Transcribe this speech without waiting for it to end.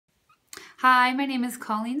Hi, my name is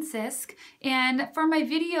Colleen Sisk, and for my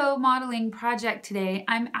video modeling project today,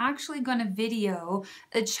 I'm actually going to video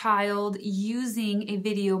a child using a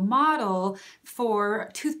video model for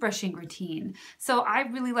toothbrushing routine. So I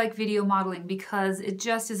really like video modeling because it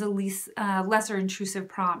just is a lesser intrusive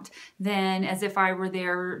prompt than as if I were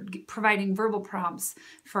there providing verbal prompts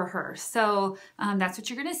for her. So that's what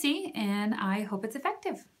you're going to see, and I hope it's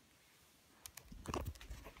effective.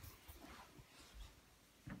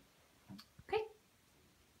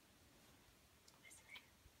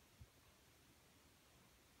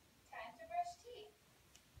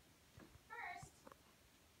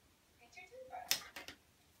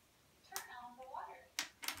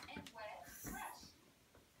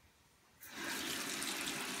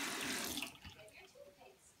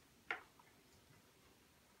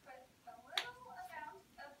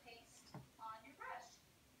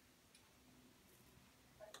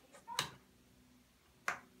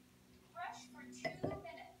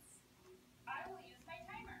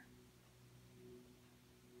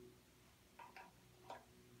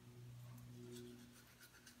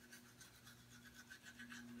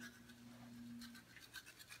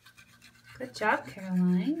 Good job,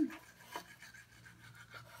 Caroline.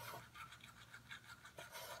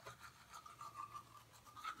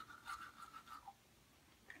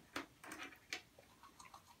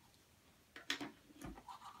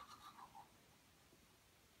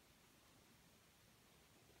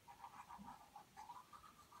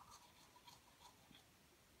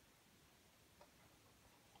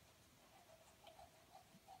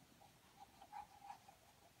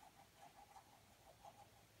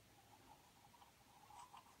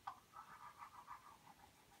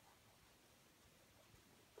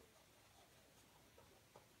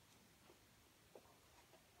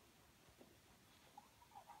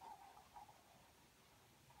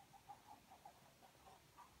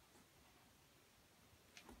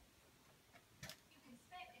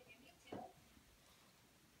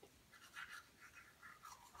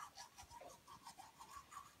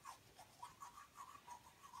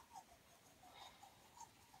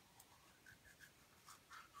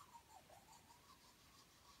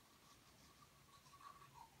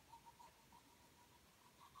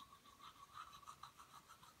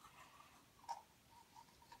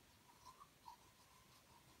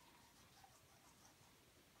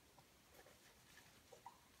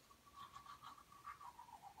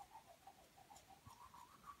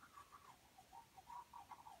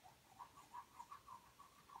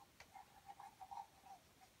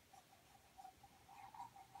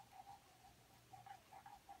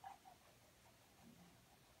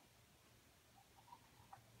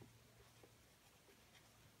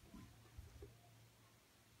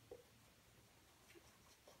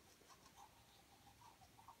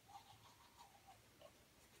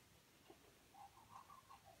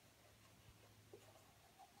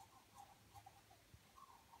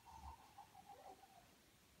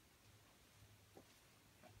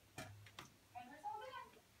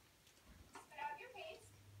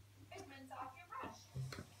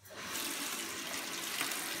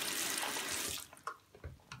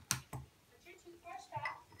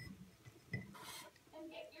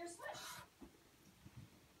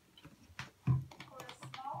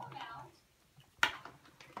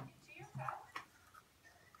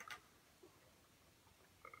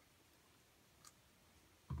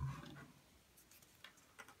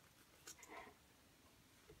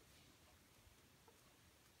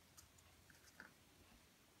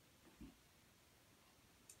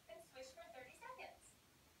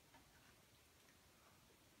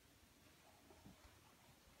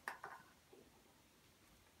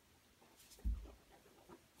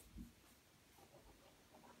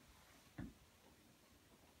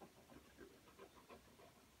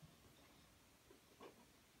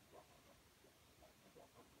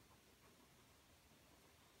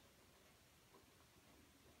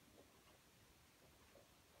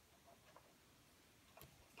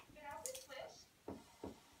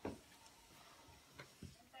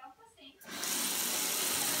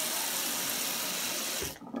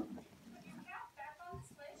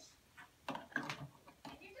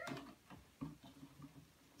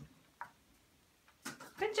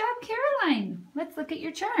 Good job, Caroline. Let's look at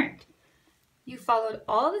your chart. You followed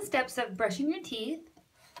all the steps of brushing your teeth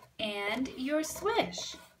and your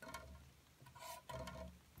swish.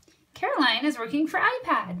 Caroline is working for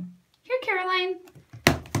iPad. Here, Caroline.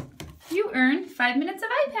 You earned 5 minutes of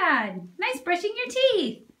iPad. Nice brushing your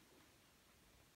teeth.